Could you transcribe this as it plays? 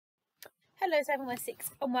Hello, it's everyone 6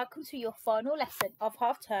 and welcome to your final lesson of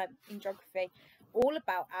half term in geography, all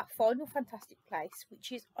about our final fantastic place,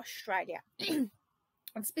 which is Australia, and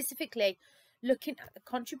specifically looking at the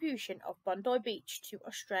contribution of Bondi Beach to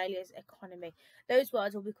Australia's economy. Those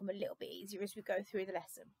words will become a little bit easier as we go through the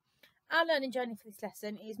lesson. Our learning journey for this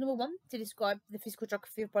lesson is number 1, to describe the physical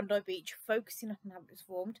geography of Bondi Beach, focusing on how it was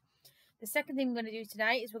formed. The second thing we're going to do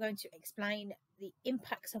today is we're going to explain the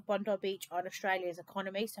impacts of Bondi Beach on Australia's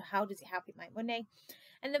economy. So how does it help it make money?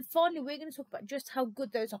 And then finally, we're going to talk about just how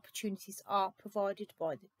good those opportunities are provided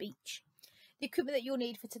by the beach. The equipment that you'll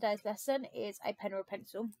need for today's lesson is a pen or a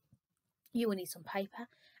pencil. You will need some paper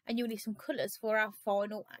and you will need some colours for our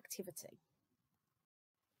final activity.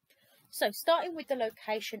 So starting with the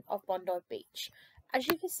location of Bondi Beach. As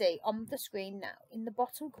you can see on the screen now, in the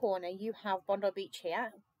bottom corner, you have Bondi Beach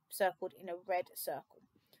here, circled in a red circle.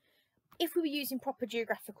 If we were using proper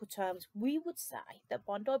geographical terms, we would say that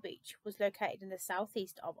Bondi Beach was located in the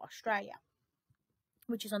southeast of Australia,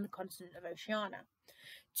 which is on the continent of Oceania.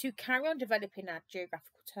 To carry on developing our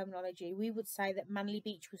geographical terminology, we would say that Manly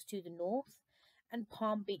Beach was to the north and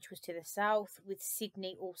Palm Beach was to the south, with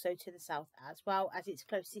Sydney also to the south as well as its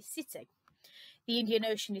closest city. The Indian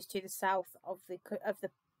Ocean is to the south of the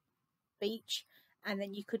beach. And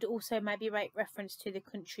then you could also maybe make reference to the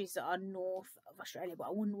countries that are north of Australia, but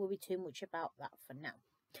I wouldn't worry too much about that for now.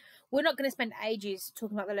 We're not going to spend ages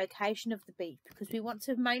talking about the location of the beach because we want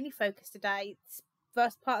to mainly focus today, this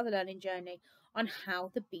first part of the learning journey, on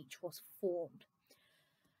how the beach was formed.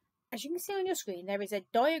 As you can see on your screen, there is a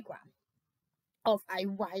diagram of a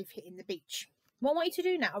wave hitting the beach. What I want you to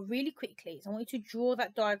do now really quickly is I want you to draw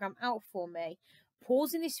that diagram out for me,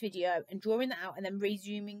 pausing this video and drawing that out and then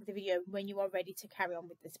resuming the video when you are ready to carry on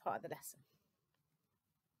with this part of the lesson.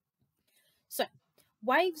 So,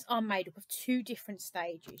 waves are made up of 2 different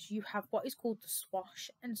stages. You have what is called the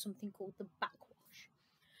swash and something called the backwash.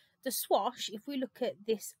 The swash, if we look at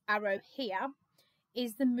this arrow here,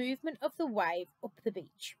 is the movement of the wave up the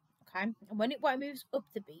beach. Okay, and when it moves up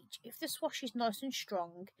the beach, if the swash is nice and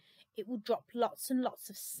strong, it will drop lots and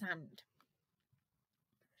lots of sand.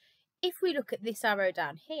 If we look at this arrow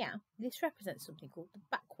down here, this represents something called the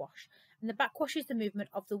backwash. And the backwash is the movement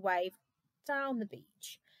of the wave down the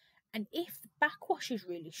beach. And if the backwash is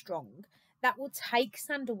really strong, that will take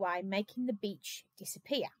sand away, making the beach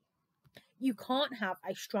disappear. You can't have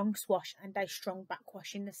a strong swash and a strong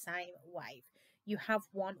backwash in the same wave. You have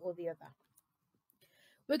one or the other.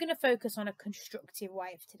 We're going to focus on a constructive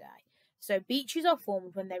wave today. So beaches are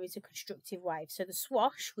formed when there is a constructive wave. So the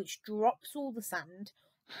swash, which drops all the sand,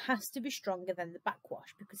 has to be stronger than the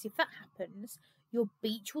backwash, because if that happens, your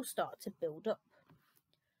beach will start to build up.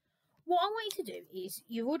 What I want you to do is,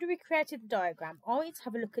 you've already recreated the diagram. I want you to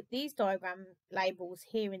have a look at these diagram labels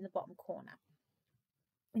here in the bottom corner,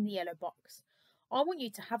 in the yellow box. I want you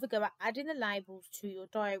to have a go at adding the labels to your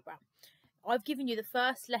diagram. I've given you the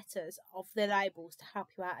first letters of the labels to help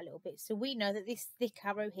you out a little bit. So we know that this thick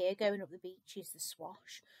arrow here going up the beach is the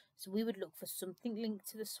swash. So we would look for something linked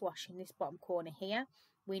to the swash in this bottom corner here.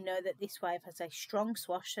 We know that this wave has a strong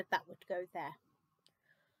swash, so that would go there.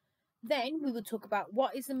 Then we will talk about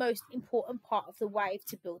what is the most important part of the wave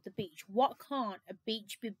to build the beach. What can't a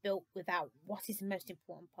beach be built without? What is the most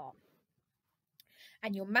important part?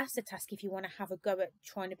 And your master task, if you want to have a go at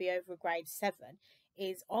trying to be over a grade 7,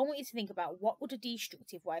 is I want you to think about what would a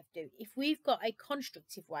destructive wave do. If we've got a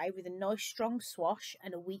constructive wave with a nice strong swash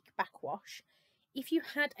and a weak backwash, if you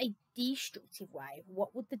had a destructive wave,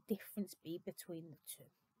 what would the difference be between the two?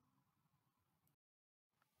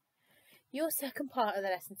 Your second part of the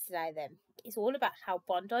lesson today then is all about how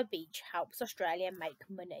Bondi Beach helps Australia make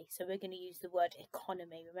money. So we're going to use the word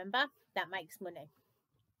economy, remember? That makes money.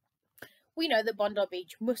 We know that Bondi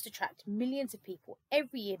Beach must attract millions of people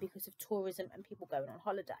every year because of tourism and people going on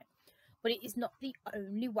holiday. But it is not the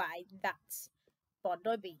only way that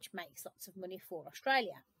Bondi Beach makes lots of money for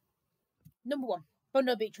Australia. Number 1,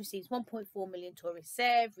 Bondi Beach receives 1.4 million tourists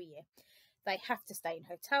every year. They have to stay in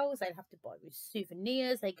hotels, they have to buy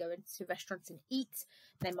souvenirs, they go into restaurants and eat,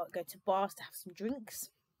 they might go to bars to have some drinks.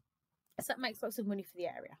 So that makes lots of money for the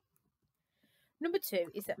area. Number 2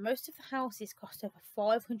 is that most of the houses cost over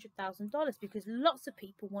 $500,000 because lots of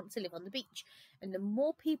people want to live on the beach. And the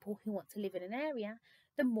more people who want to live in an area,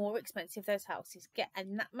 the more expensive those houses get.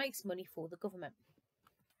 And that makes money for the government.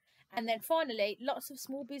 And then finally, lots of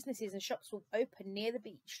small businesses and shops will open near the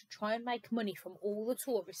beach to try and make money from all the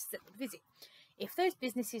tourists that visit. If those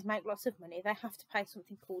businesses make lots of money, they have to pay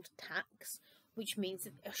something called tax, which means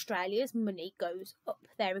that Australia's money goes up.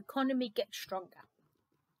 Their economy gets stronger.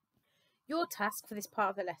 Your task for this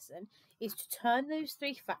part of the lesson is to turn those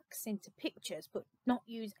 3 facts into pictures but not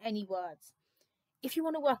use any words. If you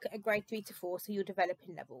want to work at a grade 3 to 4, so your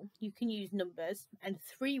developing level, you can use numbers and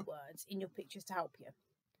 3 words in your pictures to help you.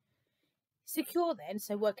 Secure then,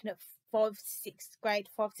 so working at 5 to 6, grade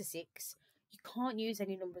 5 to 6, you can't use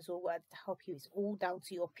any numbers or words to help you. It's all down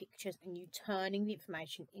to your pictures and you turning the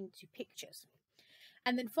information into pictures.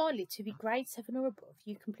 And then finally, to be grade 7 or above,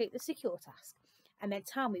 you complete the secure task and then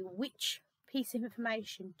tell me which piece of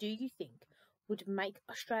information do you think would make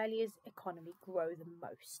Australia's economy grow the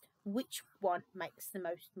most? Which one makes the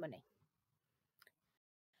most money?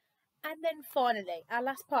 And then finally, our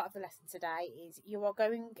last part of the lesson today is you are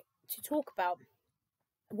going to talk about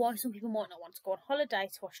why some people might not want to go on holiday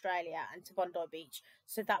to Australia and to Bondi Beach,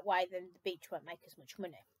 so that way then the beach won't make as much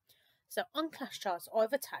money. So on Clash Charts,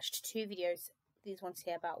 I've attached 2 videos, these ones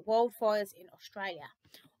here, about wildfires in Australia.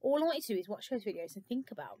 All I want you to do is watch those videos and think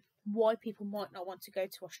about why people might not want to go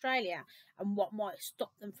to Australia and what might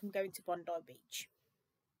stop them from going to Bondi Beach.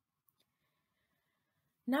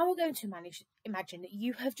 Now we're going to imagine that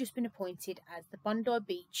you have just been appointed as the Bondi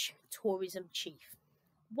Beach Tourism Chief.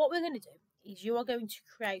 What we're going to do is you are going to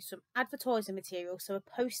create some advertising material, so a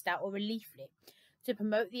poster or a leaflet, to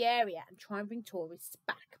promote the area and try and bring tourists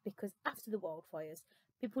back, because after the wildfires,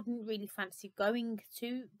 people didn't really fancy going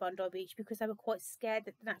to Bondi Beach because they were quite scared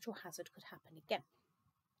that the natural hazard could happen again.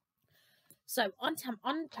 So on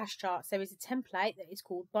Clash Charts, there is a template that is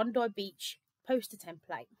called Bondi Beach Poster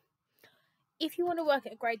Template. If you want to work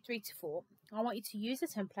at a grade 3 to 4, I want you to use the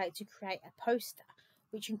template to create a poster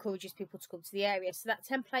which encourages people to come to the area. So that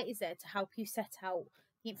template is there to help you set out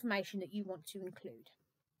the information that you want to include.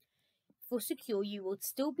 For secure, you will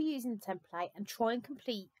still be using the template and try and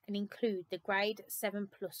complete and include the grade 7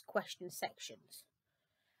 plus question sections.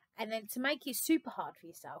 And then to make it super hard for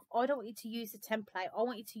yourself, I don't want you to use the template. I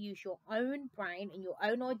want you to use your own brain and your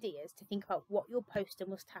own ideas to think about what your poster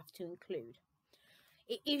must have to include.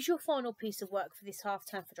 It is your final piece of work for this half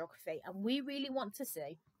term for geography, and we really want to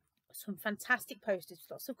see some fantastic posters,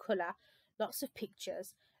 lots of colour, lots of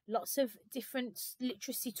pictures, lots of different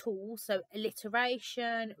literacy tools, so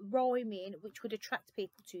alliteration, rhyming, which would attract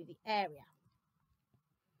people to the area.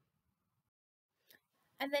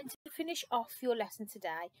 And then to finish off your lesson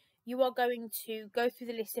today, you are going to go through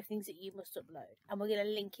the list of things that you must upload, and we're going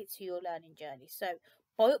to link it to your learning journey. So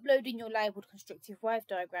by uploading your labelled constructive wave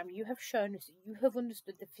diagram, you have shown us that you have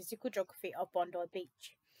understood the physical geography of Bondi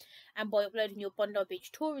Beach. And by uploading your Bondi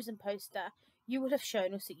Beach tourism poster, you will have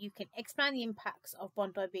shown us that you can explain the impacts of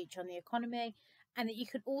Bondi Beach on the economy, and that you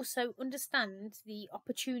can also understand the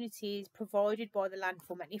opportunities provided by the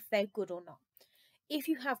landform and if they're good or not. If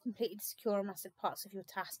you have completed the secure and mastered parts of your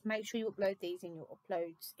task, make sure you upload these in your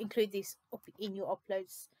uploads, include these up in your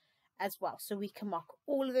uploads as well, so we can mark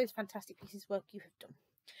all of those fantastic pieces of work you have done.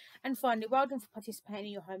 And finally, well done for participating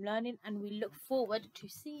in your home learning, and we look forward to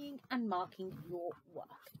seeing and marking your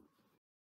work.